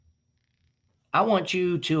I want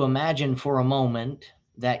you to imagine for a moment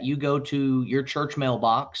that you go to your church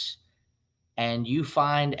mailbox and you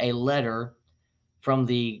find a letter from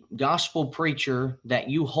the gospel preacher that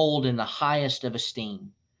you hold in the highest of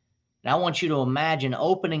esteem. And I want you to imagine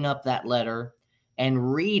opening up that letter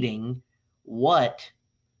and reading what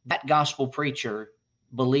that gospel preacher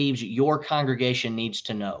believes your congregation needs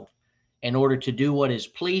to know in order to do what is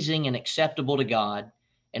pleasing and acceptable to God,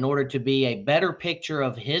 in order to be a better picture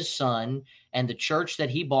of his son and the church that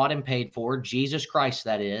he bought and paid for, Jesus Christ,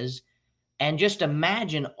 that is. And just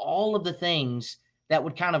imagine all of the things that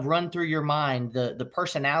would kind of run through your mind, the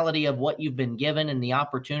personality of what you've been given and the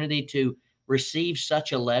opportunity to receive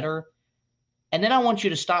such a letter. And then I want you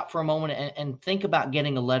to stop for a moment and think about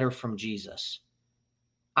getting a letter from Jesus.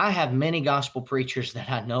 I have many gospel preachers that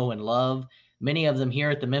I know and love, many of them here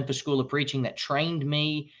at the Memphis School of Preaching that trained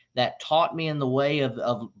me, that taught me in the way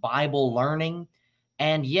of Bible learning.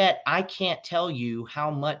 And yet I can't tell you how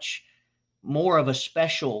much more of a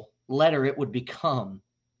special letter it would become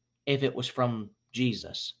if it was from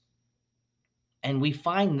Jesus. And we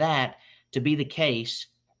find that to be the case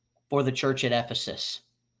for the church at Ephesus.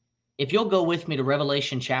 If you'll go with me to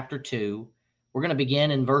Revelation chapter 2, we're going to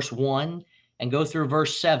begin in verse 1 and go through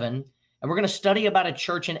verse 7. And we're going to study about a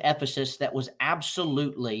church in Ephesus that was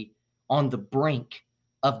absolutely on the brink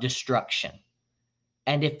of destruction.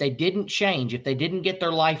 And if they didn't change, if they didn't get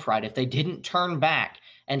their life right, if they didn't turn back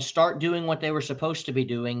and start doing what they were supposed to be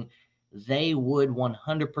doing, they would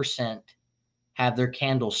 100% have their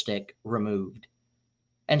candlestick removed.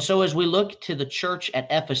 And so as we look to the church at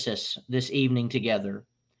Ephesus this evening together,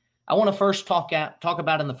 I want to first talk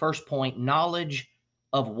about in the first point, knowledge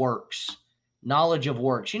of works. Knowledge of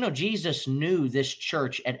works. You know, Jesus knew this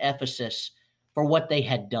church at Ephesus for what they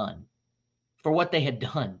had done. For what they had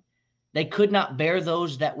done. They could not bear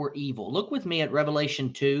those that were evil. Look with me at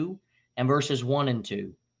Revelation 2 and verses 1 and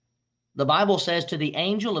 2. The Bible says, "To the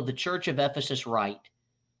angel of the church of Ephesus write,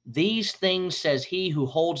 These things says he who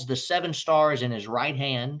holds the 7 stars in his right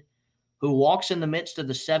hand, who walks in the midst of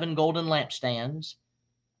the 7 golden lampstands.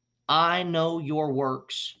 I know your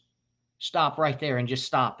works." Stop right there and just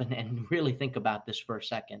stop and really think about this for a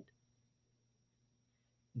second.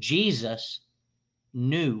 Jesus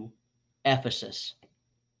knew Ephesus.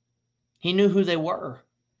 He knew who they were.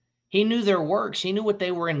 He knew their works. He knew what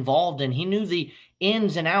they were involved in. He knew the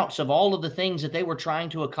ins and outs of all of the things that they were trying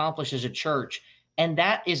to accomplish as a church. And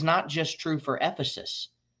that is not just true for Ephesus.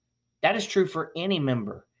 That is true for any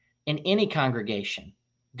member in any congregation.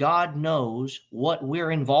 God knows what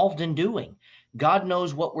we're involved in doing. God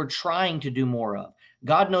knows what we're trying to do more of.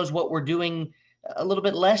 God knows what we're doing a little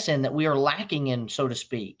bit less in, that we are lacking in, so to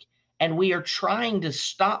speak. And we are trying to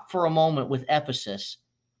stop for a moment with Ephesus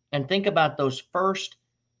and think about those first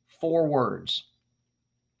 4 words.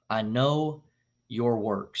 I know your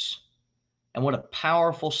works. And what a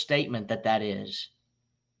powerful statement that is.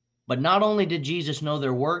 But not only did Jesus know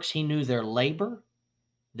their works, he knew their labor,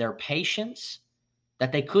 their patience,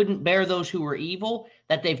 that they couldn't bear those who were evil,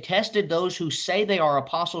 that they've tested those who say they are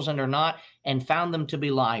apostles and are not, and found them to be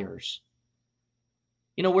liars.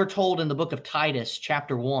 You know, we're told in the book of Titus,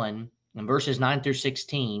 chapter 1, and verses 9 through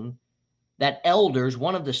 16, that elders,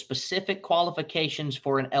 one of the specific qualifications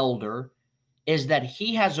for an elder is that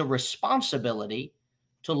he has a responsibility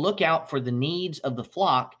to look out for the needs of the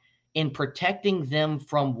flock in protecting them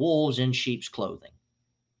from wolves in sheep's clothing.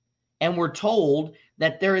 And we're told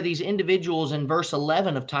that there are these individuals in verse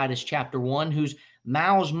 11 of Titus chapter 1 whose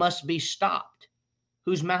mouths must be stopped,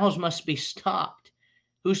 who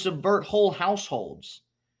subvert whole households,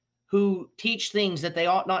 who teach things that they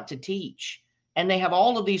ought not to teach. And they have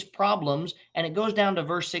all of these problems. And it goes down to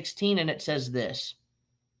verse 16 and it says this.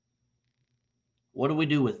 What do we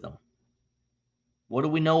do with them? What do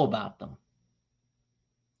we know about them?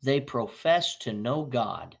 They profess to know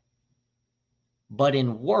God, but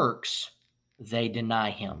in works they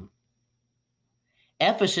deny him.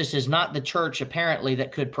 Ephesus is not the church, apparently,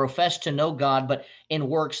 that could profess to know God, but in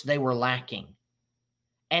works they were lacking.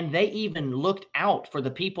 And they even looked out for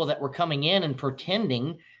the people that were coming in and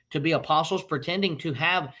pretending to be apostles, pretending to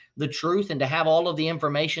have the truth and to have all of the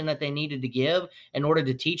information that they needed to give in order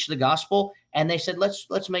to teach the gospel. And they said,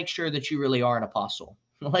 let's make sure that you really are an apostle.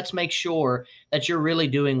 Let's make sure that you're really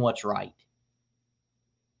doing what's right.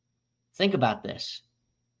 Think about this.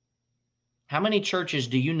 How many churches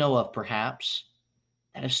do you know of, perhaps,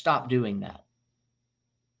 that have stopped doing that?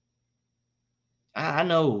 I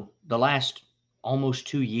know the last almost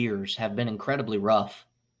 2 years have been incredibly rough.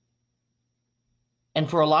 And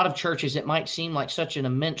for a lot of churches, it might seem like such an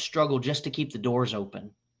immense struggle just to keep the doors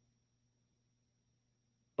open.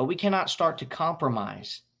 But we cannot start to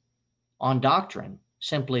compromise on doctrine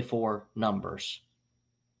simply for numbers.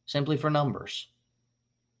 Simply for numbers.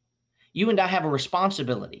 You and I have a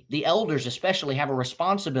responsibility. The elders especially have a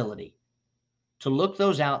responsibility to look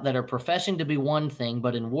those out that are professing to be one thing,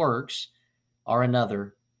 but in works are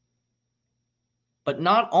another. But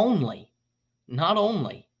not only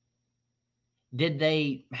did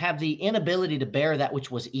they have the inability to bear that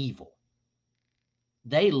which was evil,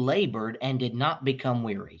 they labored and did not become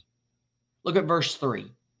weary. Look at verse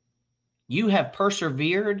 3. You have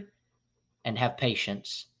persevered and have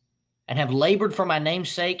patience, and have labored for my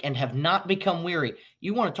name's sake and have not become weary.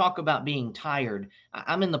 You want to talk about being tired.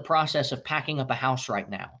 I'm in the process of packing up a house right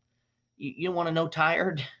now. You want to know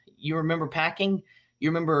tired? You remember packing? You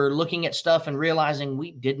remember looking at stuff and realizing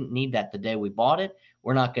we didn't need that the day we bought it.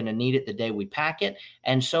 We're not going to need it the day we pack it.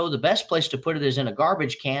 And so the best place to put it is in a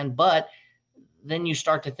garbage can, but then you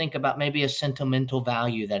start to think about maybe a sentimental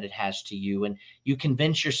value that it has to you, and you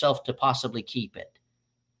convince yourself to possibly keep it.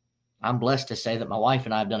 I'm blessed to say that my wife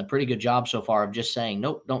and I have done a pretty good job so far of just saying,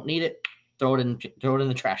 nope, don't need it. Throw it in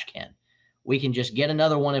the trash can. We can just get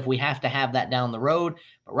another one if we have to have that down the road.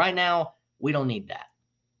 But right now, we don't need that.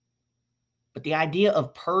 But the idea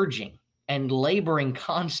of purging and laboring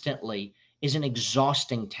constantly is an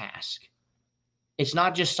exhausting task. It's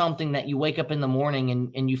not just something that you wake up in the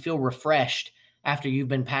morning and you feel refreshed after you've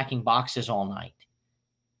been packing boxes all night.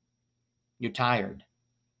 You're tired.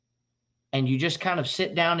 And you just kind of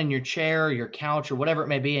sit down in your chair or your couch or whatever it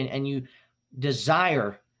may be, and you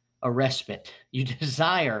desire a respite. You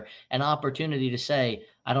desire an opportunity to say,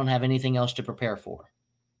 I don't have anything else to prepare for.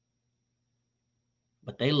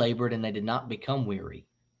 But they labored and they did not become weary.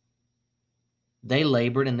 They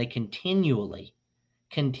labored and they continually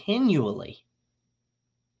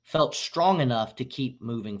felt strong enough to keep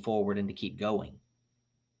moving forward and to keep going.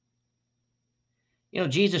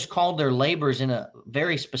 Jesus called their labors in a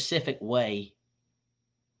very specific way.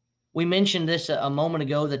 We mentioned this a moment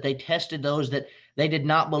ago, that they tested those that they did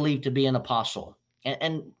not believe to be an apostle.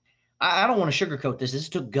 And I don't want to sugarcoat this. This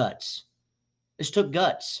took guts.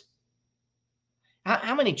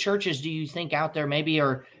 How many churches do you think out there maybe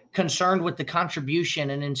are concerned with the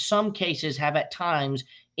contribution, and in some cases have at times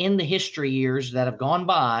in the history years that have gone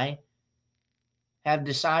by have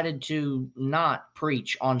decided to not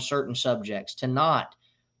preach on certain subjects, to not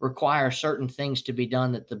require certain things to be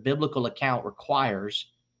done that the biblical account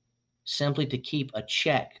requires, simply to keep a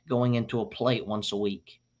check going into a plate once a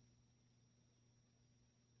week?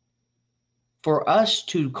 For us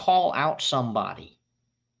to call out somebody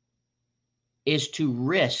is to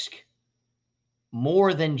risk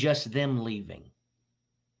more than just them leaving.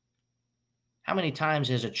 How many times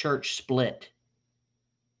has a church split?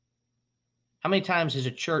 How many times has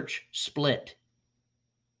a church split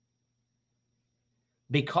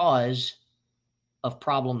because of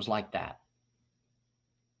problems like that?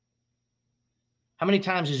 How many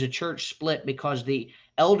times has a church split because the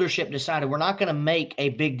eldership decided we're not going to make a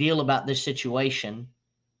big deal about this situation,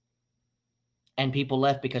 and people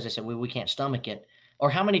left because they said, we can't stomach it?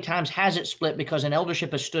 Or how many times has it split because an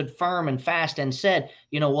eldership has stood firm and fast and said,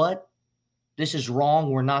 you know what? This is wrong.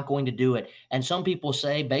 We're not going to do it. And some people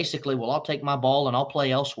say basically, well, I'll take my ball and I'll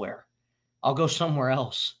play elsewhere. I'll go somewhere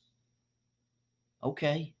else.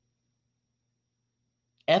 Okay.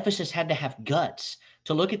 Ephesus had to have guts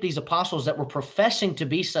to look at these apostles that were professing to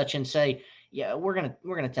be such and say, yeah, we're going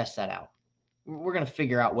to test that out. We're going to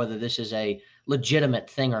figure out whether this is a legitimate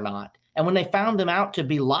thing or not. And when they found them out to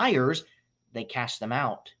be liars, they cast them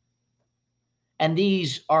out. And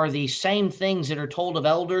these are the same things that are told of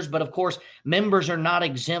elders, but of course, members are not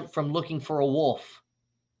exempt from looking for a wolf.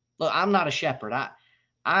 Look, I'm not a shepherd.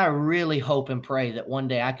 I really hope and pray that one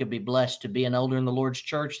day I could be blessed to be an elder in the Lord's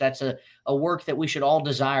church. That's a work that we should all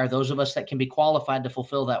desire, those of us that can be qualified to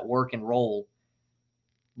fulfill that work and role.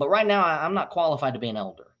 But right now, I'm not qualified to be an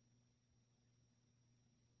elder.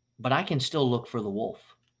 But I can still look for the wolf.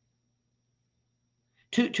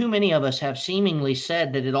 Too many of us have seemingly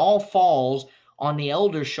said that it all falls on the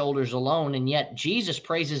elders' shoulders alone, and yet Jesus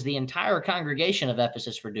praises the entire congregation of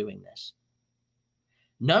Ephesus for doing this.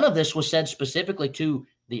 None of this was said specifically to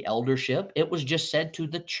the eldership. It was just said to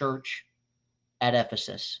the church at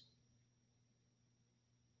Ephesus.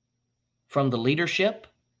 From the leadership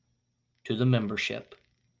to the membership.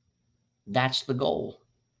 That's the goal.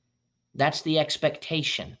 That's the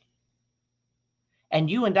expectation. And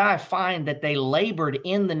you and I find that they labored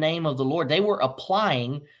in the name of the Lord. They were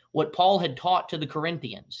applying what Paul had taught to the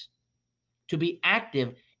Corinthians, to be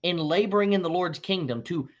active in laboring in the Lord's kingdom,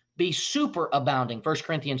 to be super abounding, 1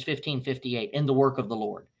 Corinthians 15:58, in the work of the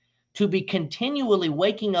Lord, to be continually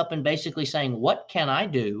waking up and basically saying, what can I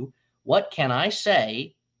do? What can I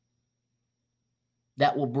say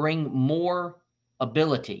that will bring more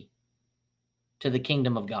ability to the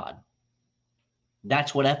kingdom of God.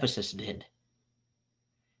 That's what Ephesus did.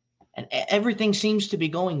 And everything seems to be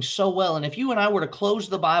going so well. And if you and I were to close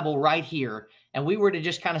the Bible right here and we were to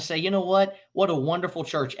just kind of say, you know what a wonderful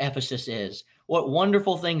church Ephesus is, what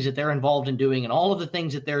wonderful things that they're involved in doing, and all of the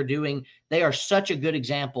things that they're doing, they are such a good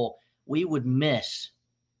example, we would miss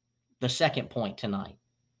the second point tonight,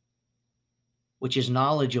 which is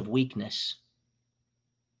knowledge of weakness.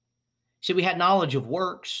 See, we had knowledge of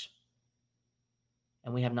works,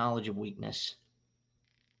 and we have knowledge of weakness.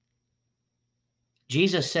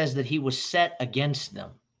 Jesus says that he was set against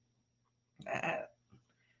them.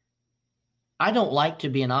 I don't like to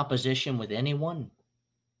be in opposition with anyone.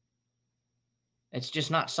 It's just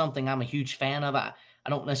not something I'm a huge fan of. I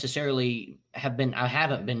don't necessarily I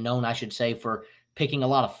haven't been known, I should say, for picking a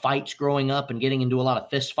lot of fights growing up and getting into a lot of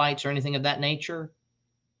fist fights or anything of that nature.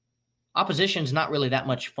 Opposition's not really that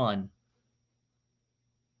much fun.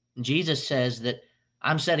 Jesus says that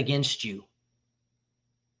I'm set against you.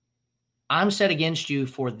 I'm set against you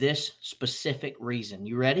for this specific reason.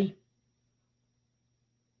 You ready?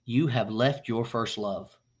 You have left your first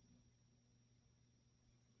love.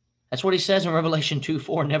 That's what he says in Revelation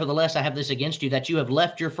 2:4. Nevertheless, I have this against you, that you have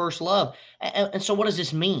left your first love. And so what does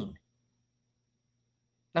this mean?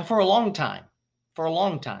 Now, for a long time,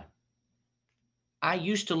 I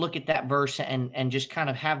used to look at that verse and just kind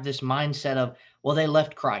of have this mindset of, well, they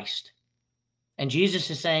left Christ. And Jesus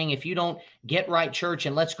is saying, if you don't get right, church,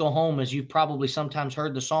 and let's go home, as you've probably sometimes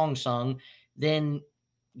heard the song sung, then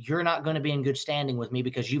you're not going to be in good standing with me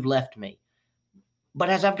because you've left me. But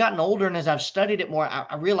as I've gotten older and as I've studied it more,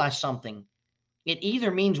 I realized something. It either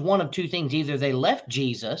means one of two things. Either they left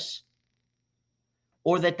Jesus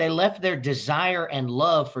or that they left their desire and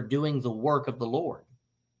love for doing the work of the Lord.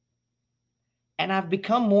 And I've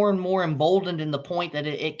become more and more emboldened in the point that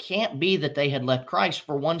it can't be that they had left Christ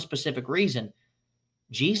for one specific reason.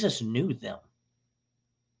 Jesus knew them.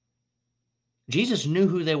 Jesus knew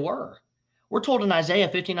who they were. We're told in Isaiah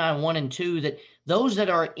 59:1 and 2 that those that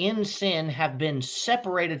are in sin have been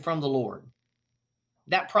separated from the Lord.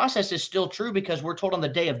 That process is still true because we're told on the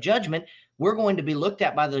day of judgment, we're going to be looked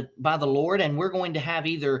at by the Lord, and we're going to have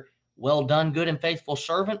either well done, good and faithful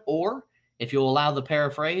servant, or if you'll allow the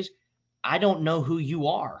paraphrase, I don't know who you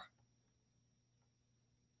are.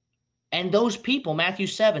 And those people, Matthew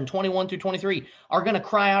 7:21 through 23, are going to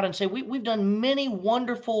cry out and say, we've done many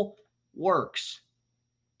wonderful works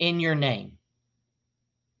in your name.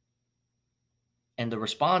 And the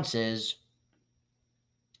response is,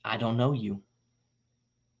 I don't know you.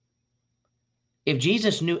 If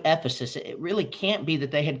Jesus knew Ephesus, it really can't be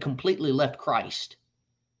that they had completely left Christ.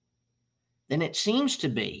 Then it seems to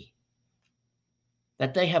be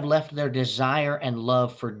that they have left their desire and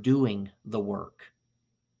love for doing the work.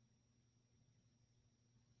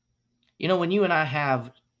 You know, when you and I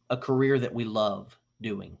have a career that we love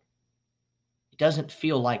doing, it doesn't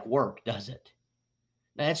feel like work, does it?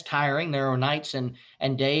 Now, it's tiring. There are nights and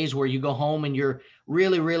days where you go home and you're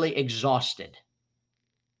really, really exhausted.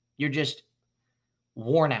 You're just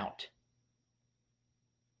worn out.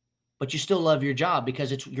 But you still love your job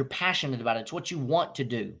because you're passionate about it. It's what you want to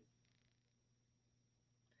do.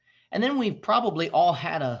 And then we've probably all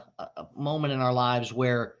had a moment in our lives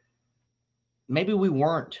where maybe we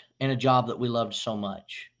weren't in a job that we loved so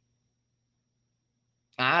much.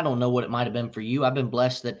 I don't know what it might have been for you. I've been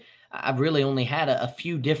blessed that I've really only had a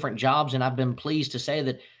few different jobs, and I've been pleased to say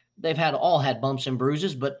that they've all had bumps and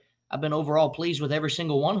bruises, but I've been overall pleased with every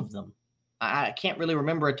single one of them. I can't really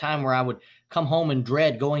remember a time where I would come home and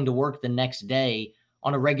dread going to work the next day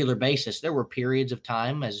on a regular basis. There were periods of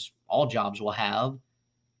time, as all jobs will have.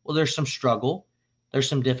 Well, there's some struggle, there's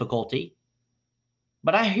some difficulty.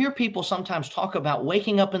 But I hear people sometimes talk about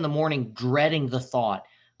waking up in the morning dreading the thought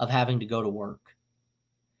of having to go to work,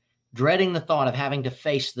 dreading the thought of having to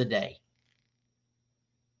face the day.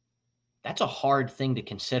 That's a hard thing to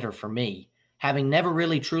consider for me, having never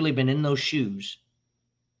really truly been in those shoes.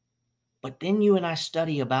 But then you and I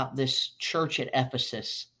study about this church at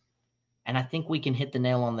Ephesus, and I think we can hit the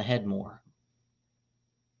nail on the head more.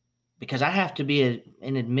 Because I have to be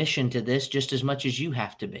an admission to this just as much as you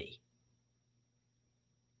have to be.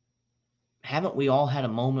 Haven't we all had a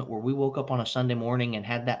moment where we woke up on a Sunday morning and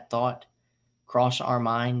had that thought cross our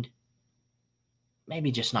mind?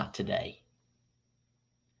 Maybe just not today.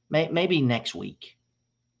 Maybe next week.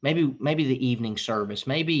 Maybe the evening service.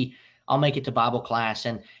 Maybe I'll make it to Bible class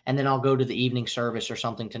and then I'll go to the evening service or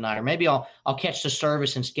something tonight. Or maybe I'll catch the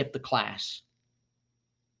service and skip the class.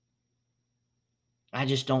 I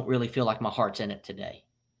just don't really feel like my heart's in it today.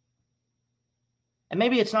 And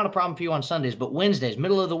maybe it's not a problem for you on Sundays, but Wednesdays,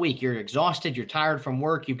 middle of the week, you're exhausted, you're tired from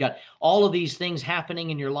work, you've got all of these things happening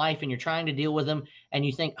in your life and you're trying to deal with them. And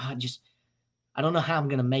you think, I don't know how I'm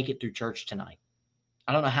going to make it through church tonight.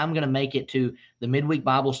 I don't know how I'm going to make it to the midweek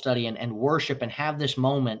Bible study and worship and have this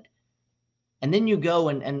moment. And then you go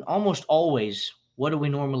and almost always, what do we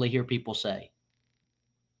normally hear people say?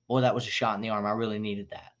 Boy, that was a shot in the arm. I really needed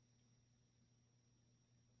that.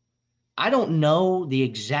 I don't know the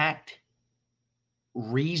exact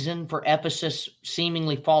reason for Ephesus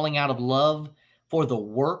seemingly falling out of love for the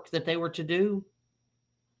work that they were to do,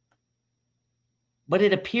 but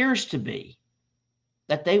it appears to be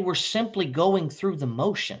that they were simply going through the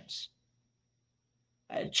motions,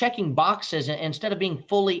 checking boxes instead of being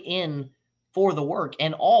fully in for the work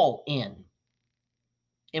and all in.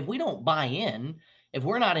 If we don't buy in, if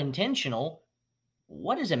we're not intentional,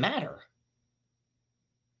 what does it matter?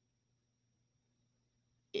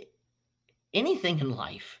 Anything in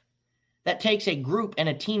life that takes a group and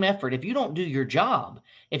a team effort, if you don't do your job,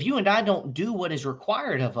 if you and I don't do what is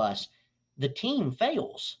required of us, the team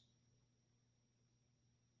fails.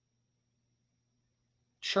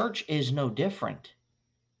 Church is no different.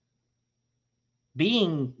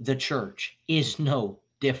 Being the church is no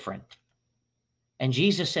different. And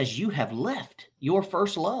Jesus says, you have left your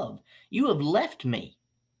first love. You have left me.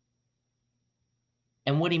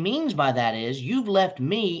 And what he means by that is you've left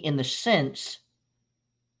me in the sense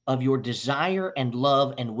of your desire and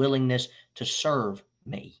love and willingness to serve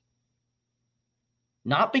me.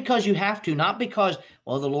 Not because you have to, not because,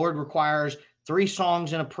 well, the Lord requires 3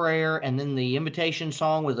 songs and a prayer, and then the invitation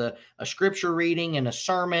song with a scripture reading and a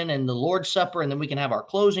sermon and the Lord's Supper, and then we can have our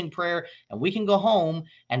closing prayer, and we can go home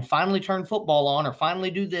and finally turn football on, or finally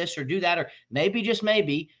do this or do that, or maybe, just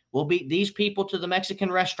maybe, we'll beat these people to the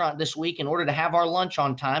Mexican restaurant this week in order to have our lunch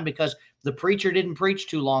on time because the preacher didn't preach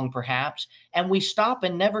too long, perhaps, and we stop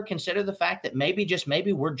and never consider the fact that maybe, just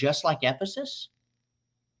maybe, we're just like Ephesus,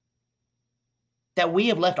 that we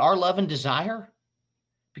have left our love and desire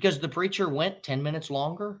because the preacher went 10 minutes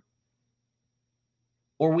longer,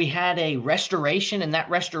 or we had a restoration and that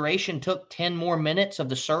restoration took 10 more minutes of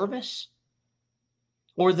the service,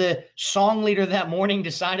 or the song leader that morning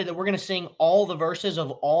decided that we're going to sing all the verses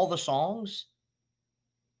of all the songs.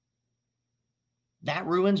 That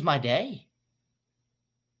ruins my day.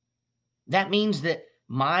 That means that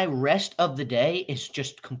my rest of the day is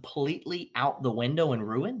just completely out the window and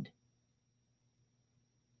ruined.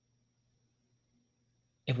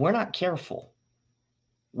 If we're not careful,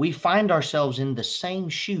 we find ourselves in the same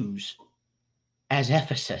shoes as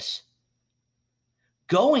Ephesus,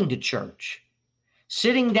 going to church,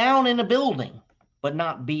 sitting down in a building, but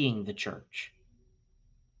not being the church.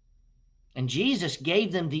 And Jesus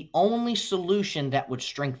gave them the only solution that would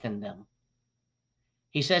strengthen them.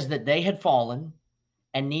 He says that they had fallen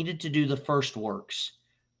and needed to do the first works.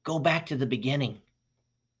 Go back to the beginning.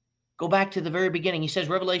 Go back to the very beginning. He says,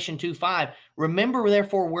 Revelation 2:5, remember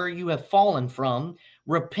therefore where you have fallen from,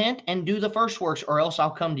 repent and do the first works, or else I'll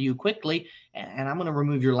come to you quickly, and I'm going to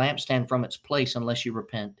remove your lampstand from its place unless you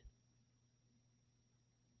repent.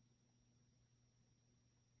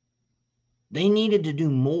 They needed to do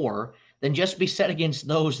more than just be set against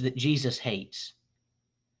those that Jesus hates.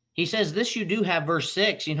 He says, this you do have, verse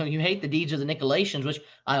 6, you hate the deeds of the Nicolaitans, which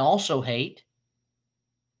I also hate.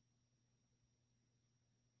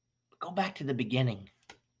 Go back to the beginning.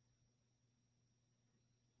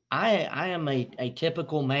 I am a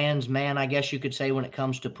typical man's man, I guess you could say, when it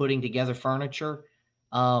comes to putting together furniture.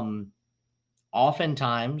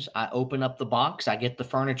 Oftentimes, I open up the box, I get the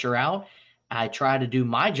furniture out, I try to do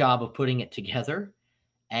my job of putting it together,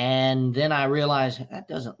 and then I realize that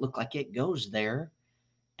doesn't look like it goes there.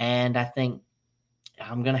 And I think,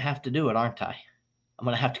 I'm going to have to do it, aren't I? I'm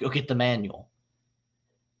going to have to go get the manual.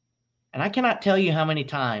 And I cannot tell you how many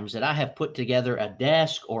times that I have put together a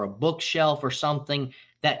desk or a bookshelf or something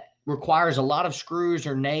that requires a lot of screws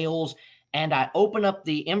or nails, and I open up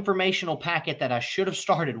the informational packet that I should have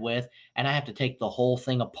started with, and I have to take the whole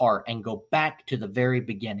thing apart and go back to the very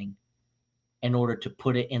beginning in order to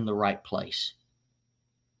put it in the right place.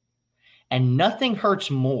 And nothing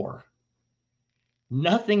hurts more,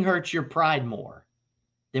 nothing hurts your pride more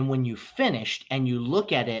than when you finished and you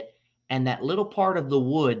look at it and that little part of the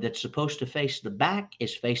wood that's supposed to face the back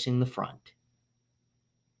is facing the front.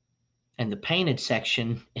 And the painted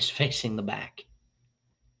section is facing the back.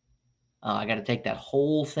 I got to take that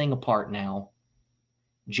whole thing apart now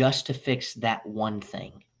just to fix that one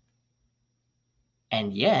thing.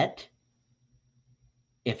 And yet,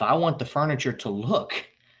 if I want the furniture to look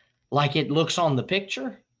like it looks on the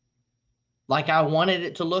picture, like I wanted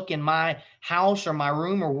it to look in my house or my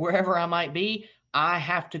room or wherever I might be, I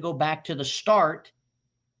have to go back to the start,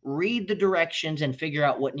 read the directions, and figure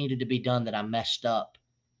out what needed to be done that I messed up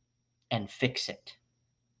and fix it.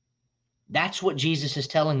 That's what Jesus is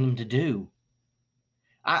telling them to do.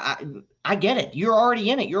 I get it. You're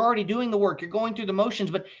already in it. You're already doing the work. You're going through the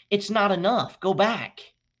motions, but it's not enough. Go back.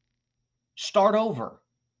 Start over.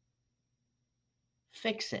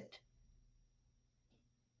 Fix it.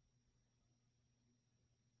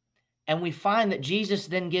 And we find that Jesus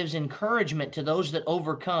then gives encouragement to those that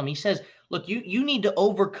overcome. He says, look, you need to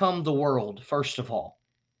overcome the world, first of all.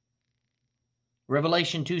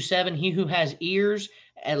 Revelation 2:7, he who has ears,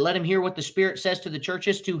 and let him hear what the Spirit says to the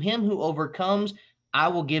churches. To him who overcomes, I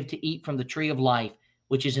will give to eat from the tree of life,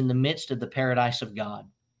 which is in the midst of the paradise of God.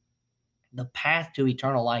 The path to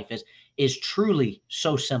eternal life is truly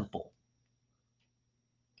so simple.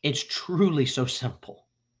 It's truly so simple.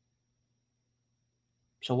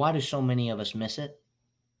 So why do so many of us miss it?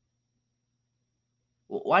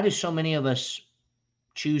 Why do so many of us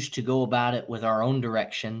choose to go about it with our own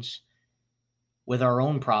directions, with our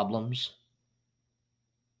own problems,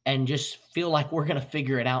 and just feel like we're going to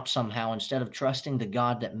figure it out somehow instead of trusting the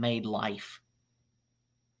God that made life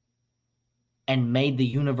and made the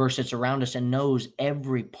universe that's around us and knows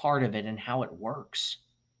every part of it and how it works?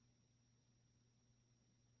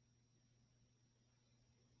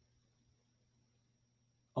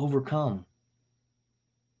 Overcome.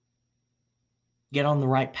 Get on the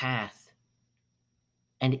right path.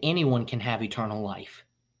 And anyone can have eternal life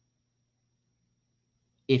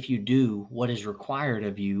if you do what is required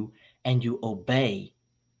of you and you obey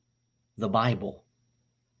the Bible.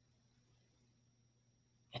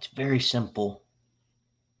 It's very simple.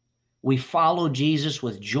 We follow Jesus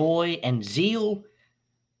with joy and zeal,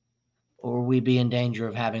 or we be in danger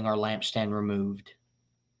of having our lampstand removed.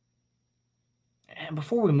 And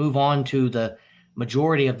before we move on to the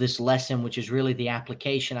majority of this lesson, which is really the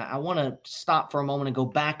application, I want to stop for a moment and go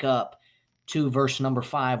back up to verse number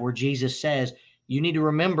 5, where Jesus says, you need to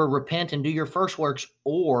remember, repent and do your first works,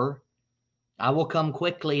 or I will come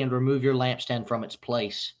quickly and remove your lampstand from its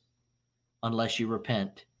place unless you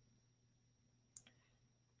repent.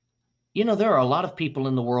 You know, there are a lot of people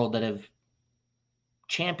in the world that have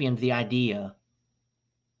championed the idea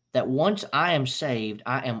that once I am saved,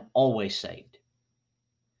 I am always saved.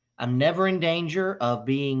 I'm never in danger of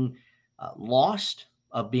being lost,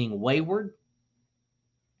 of being wayward.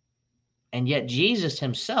 And yet Jesus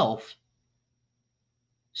himself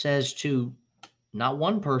says to not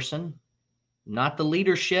one person, not the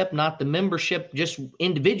leadership, not the membership, just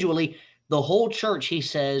individually, the whole church, he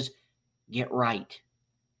says, get right,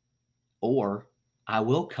 or I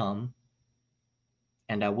will come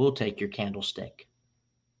and I will take your candlestick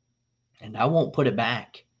and I won't put it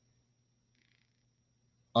back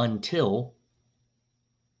until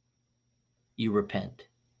you repent.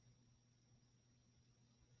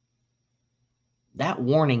 That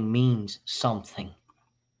warning means something.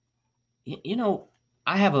 You know,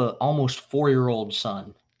 I have a almost 4-year-old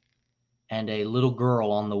son and a little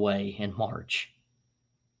girl on the way in March.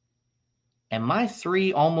 And my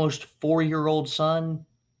 3 almost 4-year-old son,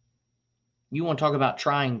 you want to talk about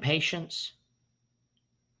trying patience?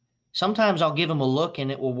 Sometimes I'll give him a look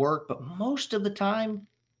and it will work, but most of the time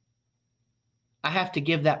I have to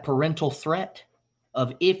give that parental threat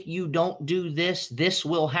of, if you don't do this, this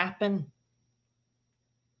will happen.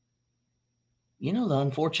 You know, the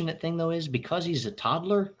unfortunate thing though is, because he's a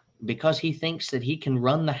toddler, because he thinks that he can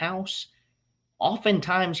run the house,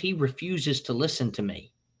 oftentimes he refuses to listen to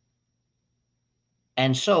me.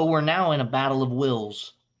 And so we're now in a battle of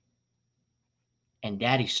wills. And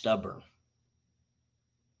Daddy's stubborn.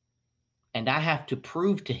 And I have to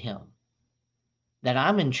prove to him that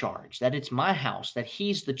I'm in charge, that it's my house, that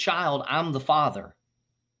he's the child, I'm the father.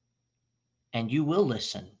 And you will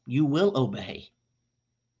listen, you will obey,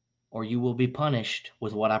 or you will be punished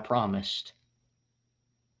with what I promised.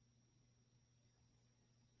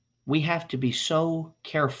 We have to be so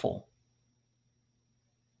careful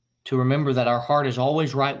to remember that our heart is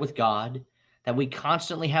always right with God, that we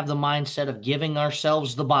constantly have the mindset of giving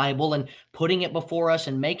ourselves the Bible and putting it before us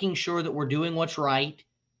and making sure that we're doing what's right,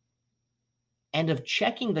 and of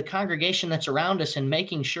checking the congregation that's around us and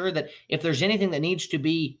making sure that if there's anything that needs to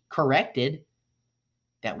be corrected,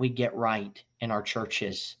 that we get right in our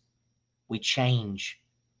churches. We change.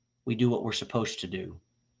 We do what we're supposed to do.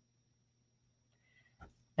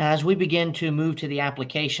 Now, as we begin to move to the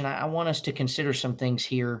application, I want us to consider some things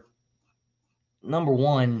here. Number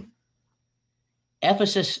one,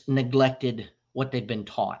 Ephesus neglected what they'd been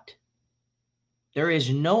taught. There is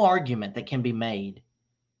no argument that can be made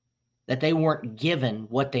that they weren't given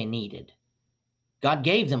what they needed. God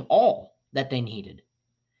gave them all that they needed.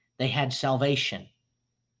 They had salvation.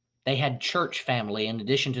 They had church family in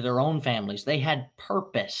addition to their own families. They had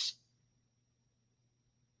purpose.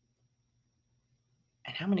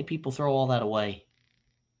 And how many people throw all that away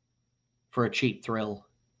for a cheap thrill?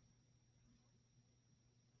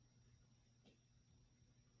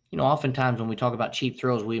 Oftentimes when we talk about cheap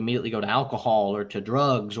thrills, we immediately go to alcohol or to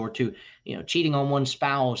drugs or to, cheating on one's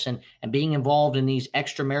spouse and being involved in these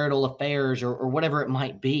extramarital affairs or whatever it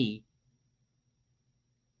might be.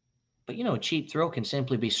 But, a cheap thrill can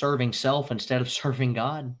simply be serving self instead of serving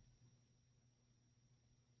God.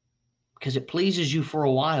 Because it pleases you for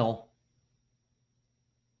a while.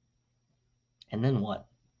 And then what?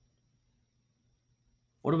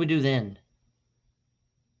 What do we do then?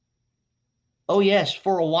 Oh, yes,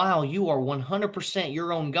 for a while you are 100%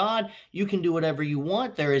 your own God. You can do whatever you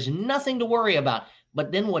want. There is nothing to worry about.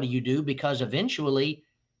 But then what do you do? Because eventually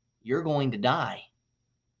you're going to die.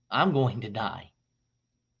 I'm going to die.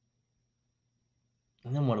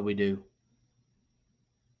 And then what do we do?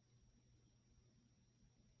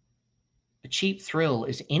 A cheap thrill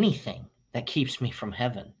is anything that keeps me from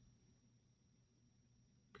heaven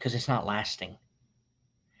because it's not lasting.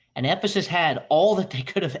 And Ephesus had all that they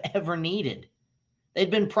could have ever needed. They'd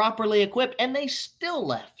been properly equipped and they still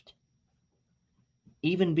left.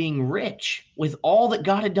 Even being rich with all that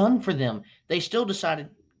God had done for them, they still decided,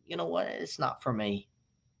 you know what? It's not for me.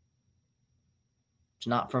 It's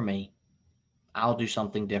not for me. I'll do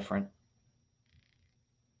something different.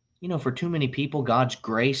 For too many people, God's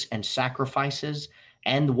grace and sacrifices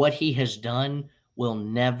and what he has done will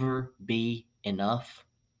never be enough.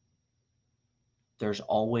 There's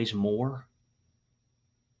always more.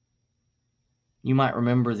 You might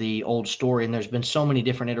remember the old story, and there's been so many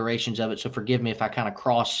different iterations of it, so forgive me if I kind of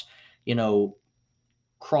cross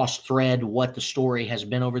thread what the story has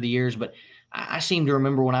been over the years, but I seem to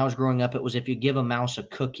remember when I was growing up, it was if you give a mouse a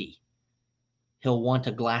cookie, he'll want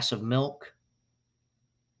a glass of milk.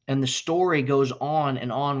 And the story goes on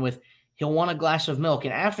and on with he'll want a glass of milk.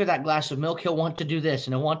 And after that glass of milk, he'll want to do this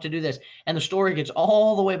and he'll want to do this. And the story gets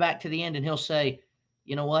all the way back to the end and he'll say,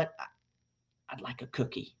 you know what? I'd like a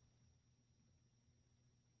cookie.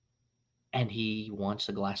 And he wants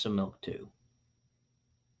a glass of milk too.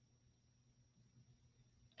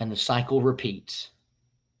 And the cycle repeats.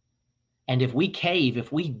 And if we cave,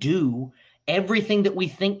 if we do everything that we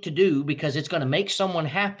think to do because it's going to make someone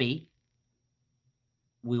happy,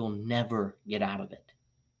 we will never get out of it.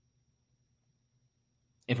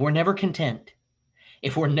 If we're never content,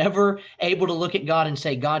 if we're never able to look at God and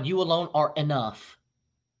say, God, you alone are enough,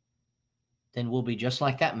 then we'll be just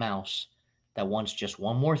like that mouse that wants just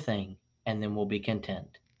one more thing, and then we'll be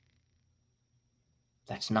content.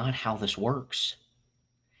 That's not how this works.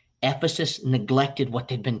 Ephesus neglected what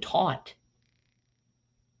they'd been taught.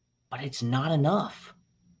 But it's not enough.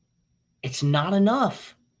 It's not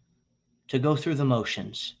enough to go through the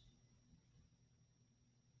motions.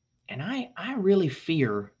 And I really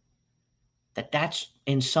fear that that's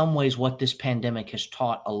in some ways what this pandemic has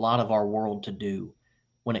taught a lot of our world to do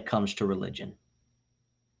when it comes to religion.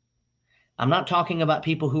 I'm not talking about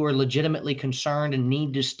people who are legitimately concerned and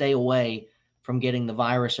need to stay away from getting the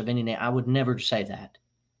virus of any name. I would never say that.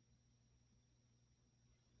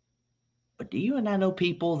 But do you and I know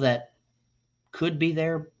people that could be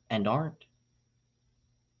there and aren't?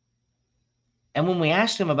 And when we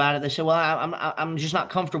ask them about it, they say, well, I'm just not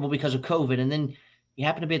comfortable because of COVID. And then you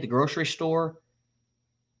happen to be at the grocery store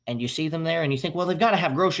and you see them there and you think, well, they've got to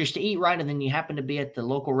have groceries to eat, right? And then you happen to be at the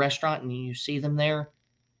local restaurant and you see them there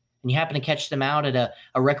and you happen to catch them out at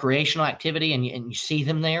a recreational activity and you see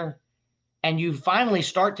them there. And you finally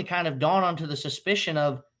start to kind of dawn onto the suspicion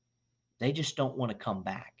of they just don't want to come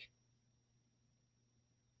back.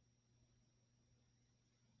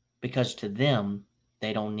 Because to them,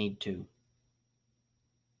 they don't need to.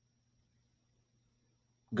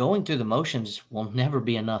 Going through the motions will never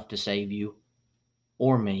be enough to save you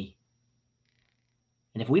or me.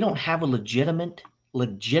 And if we don't have a legitimate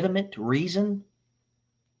reason,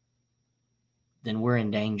 then we're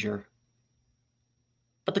in danger.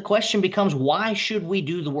 But the question becomes, why should we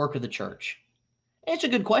do the work of the church? It's a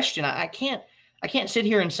good question. I can't sit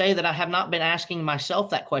here and say that I have not been asking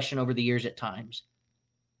myself that question over the years at times.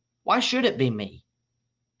 Why should it be me?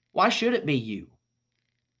 Why should it be you?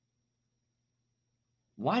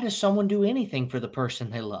 Why does someone do anything for the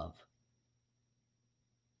person they love?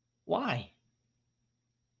 Why?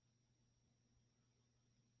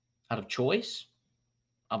 Out of choice,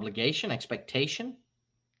 obligation, expectation?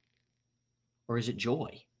 Or is it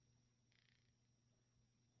joy?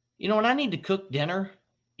 When I need to cook dinner,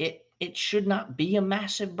 it should not be a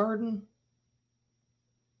massive burden.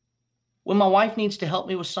 When my wife needs to help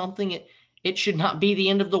me with something, it should not be the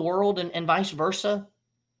end of the world, and vice versa.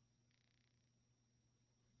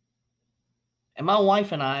 And my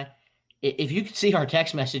wife and I, if you could see our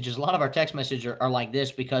text messages, a lot of our text messages are like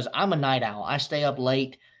this because I'm a night owl. I stay up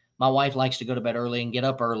late. My wife likes to go to bed early and get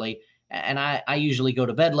up early. And I usually go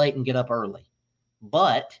to bed late and get up early.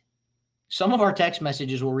 But some of our text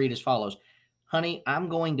messages will read as follows: Honey, I'm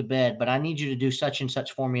going to bed, but I need you to do such and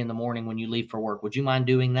such for me in the morning when you leave for work. Would you mind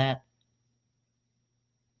doing that?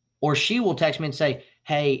 Or she will text me and say,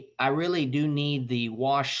 Hey, I really do need the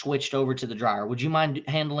wash switched over to the dryer. Would you mind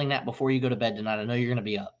handling that before you go to bed tonight? I know you're going to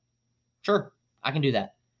be up. Sure, I can do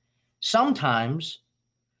that. Sometimes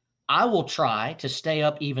I will try to stay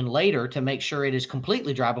up even later to make sure it is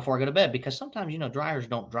completely dry before I go to bed, because sometimes, dryers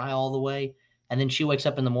don't dry all the way. And then she wakes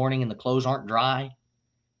up in the morning and the clothes aren't dry.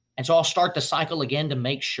 And so I'll start the cycle again to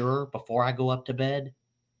make sure before I go up to bed.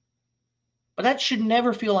 But that should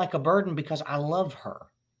never feel like a burden because I love her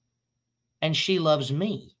and she loves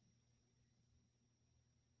me.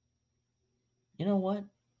 You know what?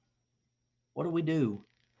 What do we do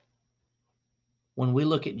when we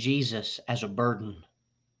look at Jesus as a burden,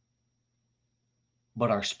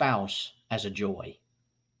 but our spouse as a joy?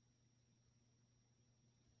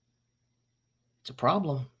 It's a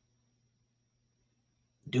problem.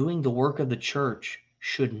 Doing the work of the church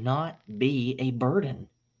should not be a burden.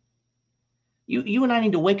 You and I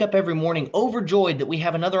need to wake up every morning overjoyed that we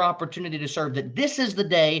have another opportunity to serve, that this is the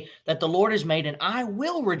day that the Lord has made, and I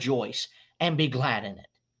will rejoice and be glad in it.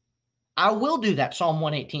 I will do that, Psalm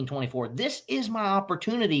 118:24. This is my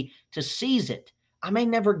opportunity to seize it. I may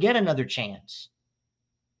never get another chance.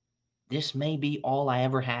 This may be all I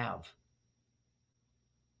ever have.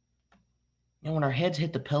 When our heads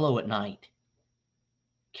hit the pillow at night,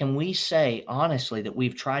 can we say honestly that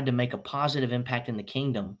we've tried to make a positive impact in the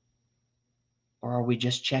kingdom? Or are we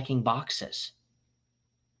just checking boxes?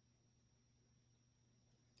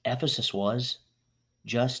 Ephesus was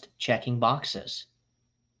just checking boxes.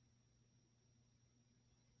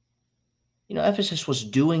 Ephesus was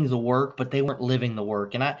doing the work, but they weren't living the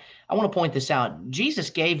work. And I want to point this out. Jesus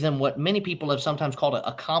gave them what many people have sometimes called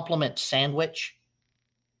a compliment sandwich,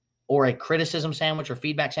 or a criticism sandwich, or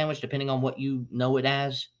feedback sandwich, depending on what you know it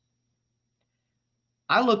as.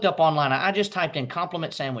 I looked up online. I just typed in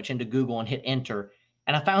compliment sandwich into Google and hit enter.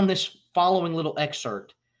 And I found this following little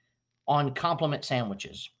excerpt on compliment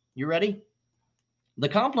sandwiches. You ready? The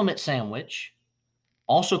compliment sandwich,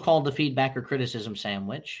 also called the feedback or criticism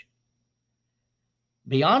sandwich,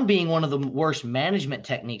 beyond being one of the worst management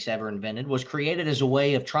techniques ever invented, was created as a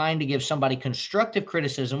way of trying to give somebody constructive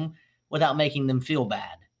criticism without making them feel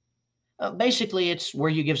bad. Basically, it's where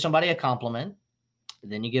you give somebody a compliment,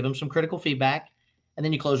 then you give them some critical feedback, and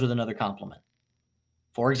then you close with another compliment.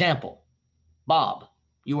 For example, Bob,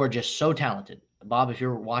 you are just so talented. Bob, if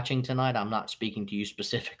you're watching tonight, I'm not speaking to you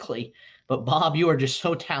specifically, but Bob, you are just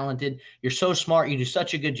so talented. You're so smart. You do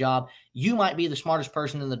such a good job. You might be the smartest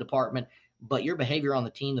person in the department, but your behavior on the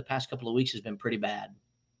team the past couple of weeks has been pretty bad.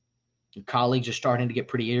 Your colleagues are starting to get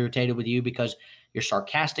pretty irritated with you because you're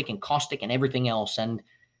sarcastic and caustic and everything else. And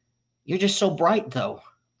you're just so bright, though.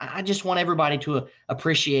 I just want everybody to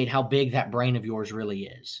appreciate how big that brain of yours really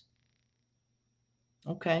is.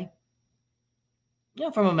 Okay.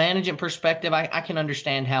 From a management perspective, I can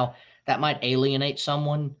understand how that might alienate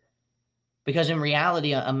someone, because in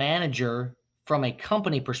reality, a manager from a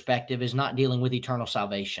company perspective is not dealing with eternal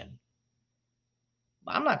salvation.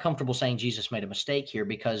 I'm not comfortable saying Jesus made a mistake here,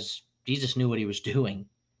 because Jesus knew what he was doing.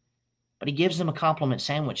 But he gives them a compliment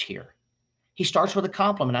sandwich here. He starts with a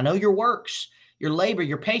compliment. I know your works, your labor,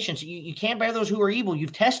 your patience. You can't bear those who are evil.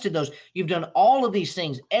 You've tested those. You've done all of these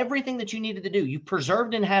things, everything that you needed to do. You've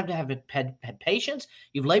preserved and have had patience.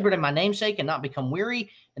 You've labored in my namesake and not become weary.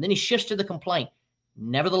 And then he shifts to the complaint.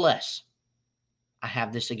 Nevertheless, I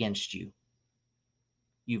have this against you.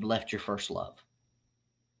 You've left your first love.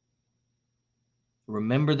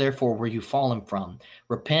 Remember, therefore, where you've fallen from.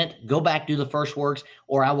 Repent, go back, do the first works,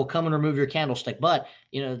 or I will come and remove your candlestick. But,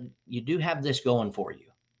 you do have this going for you.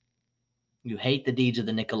 You hate the deeds of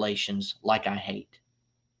the Nicolaitans like I hate.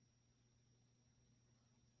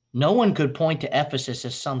 No one could point to Ephesus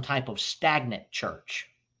as some type of stagnant church.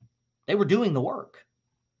 They were doing the work.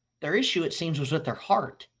 Their issue, it seems, was with their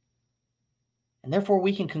heart. And therefore,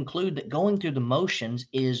 we can conclude that going through the motions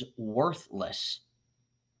is worthless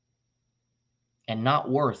and not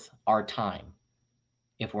worth our time.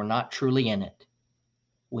 If we're not truly in it,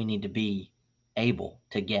 we need to be able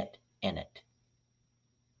to get in it.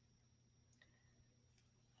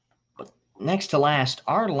 But next to last,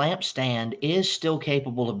 our lampstand is still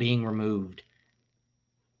capable of being removed.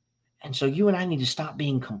 And so you and I need to stop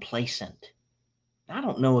being complacent. I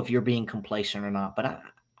don't know if you're being complacent or not, but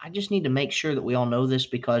I just need to make sure that we all know this,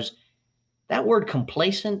 because that word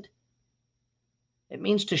complacent, it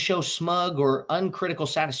means to show smug or uncritical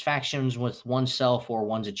satisfactions with oneself or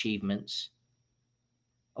one's achievements.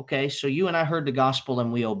 Okay, so you and I heard the gospel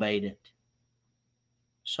and we obeyed it.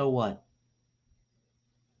 So what?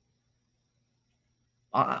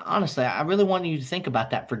 Honestly, I really want you to think about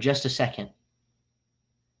that for just a second.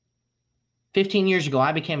 15 years ago,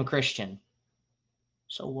 I became a Christian.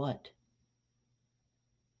 So what?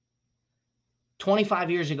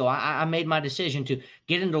 25 years ago, I made my decision to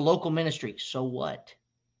get into local ministry. So what?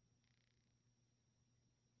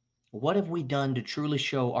 What have we done to truly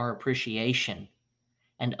show our appreciation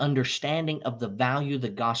and understanding of the value the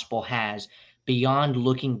gospel has beyond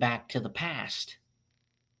looking back to the past?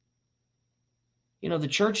 The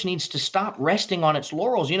church needs to stop resting on its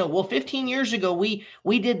laurels. Well, 15 years ago,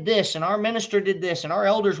 we did this, and our minister did this, and our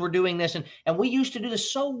elders were doing this, and we used to do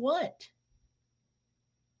this. So what?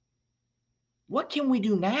 What can we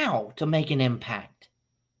do now to make an impact?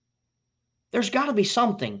 There's got to be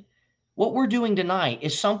something. What we're doing tonight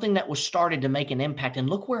is something that was started to make an impact, and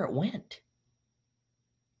look where it went.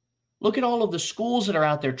 Look at all of the schools that are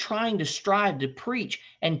out there trying to strive to preach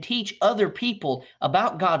and teach other people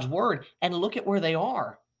about God's word, and look at where they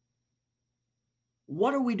are.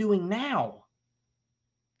 What are we doing now?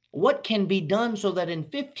 What can be done so that in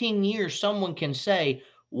 15 years someone can say,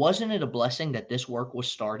 wasn't it a blessing that this work was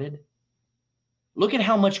started? Look at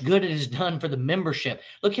how much good it has done for the membership.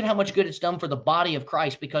 Look at how much good it's done for the body of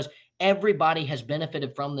Christ, because everybody has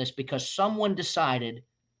benefited from this, because someone decided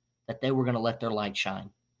that they were going to let their light shine.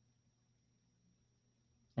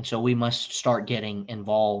 And so we must start getting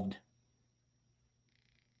involved.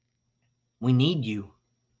 We need you.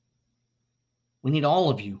 We need all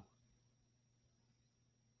of you.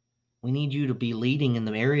 We need you to be leading in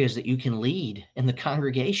the areas that you can lead in the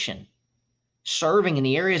congregation, serving in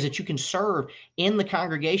the areas that you can serve in the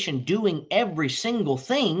congregation, doing every single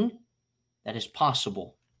thing that is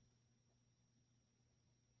possible.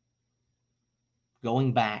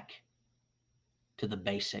 Going back to the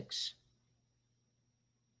basics,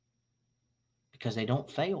 because they don't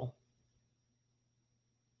fail.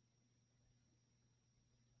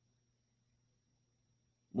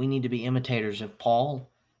 We need to be imitators of Paul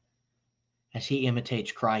as he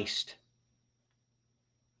imitates Christ.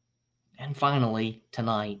 And finally,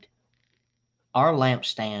 tonight, our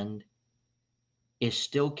lampstand is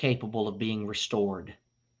still capable of being restored.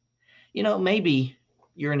 Maybe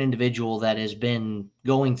you're an individual that has been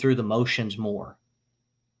going through the motions more.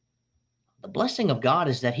 The blessing of God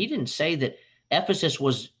is that he didn't say that Ephesus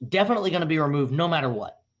was definitely going to be removed no matter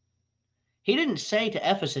what. He didn't say to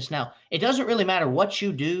Ephesus, now, it doesn't really matter what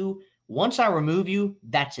you do. Once I remove you,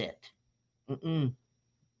 that's it.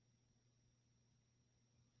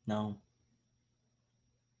 No.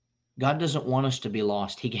 God doesn't want us to be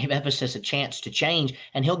lost. He gave Ephesus a chance to change,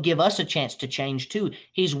 and he'll give us a chance to change too.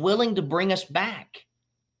 He's willing to bring us back.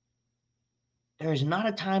 There is not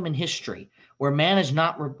a time in history where man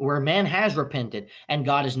has repented and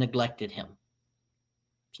God has neglected him.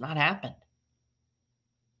 It's not happened.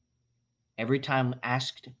 Every time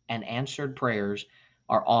asked and answered prayers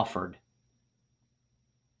are offered.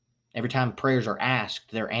 Every time prayers are asked,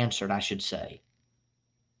 they're answered, I should say.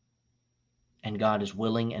 And God is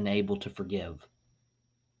willing and able to forgive.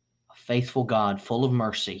 A faithful God, full of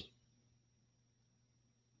mercy.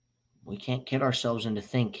 We can't kid ourselves into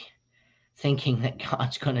thinking that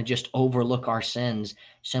God's going to just overlook our sins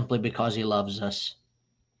simply because he loves us.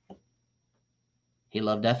 He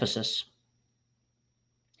loved Ephesus.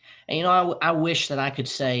 And I wish that I could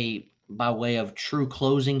say, by way of true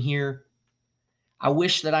closing here, I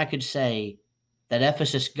wish that I could say that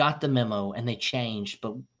Ephesus got the memo and they changed,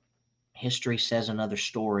 but history says another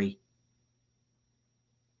story.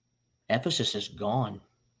 Ephesus is gone.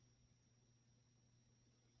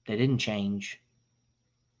 They didn't change.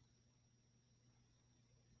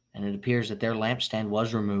 And it appears that their lampstand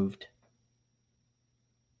was removed.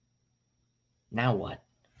 Now what?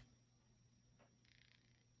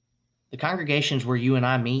 The congregations where you and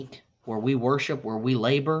I meet, where we worship, where we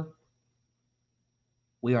labor,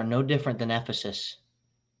 we are no different than Ephesus,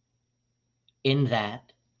 in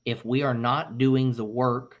that if we are not doing the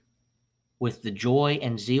work with the joy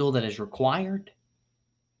and zeal that is required,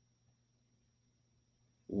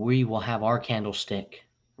 we will have our candlestick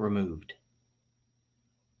removed.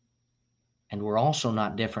 And we're also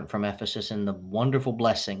not different from Ephesus in the wonderful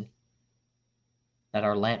blessing that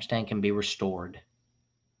our lampstand can be restored.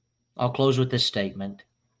 I'll close with this statement.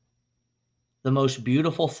 The most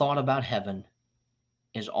beautiful thought about heaven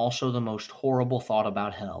is also the most horrible thought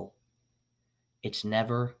about hell. It's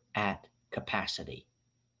never at capacity.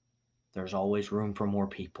 There's always room for more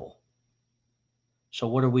people. So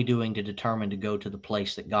what are we doing to determine to go to the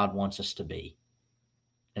place that God wants us to be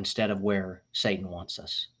instead of where Satan wants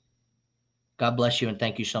us? God bless you, and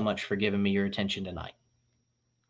thank you so much for giving me your attention tonight.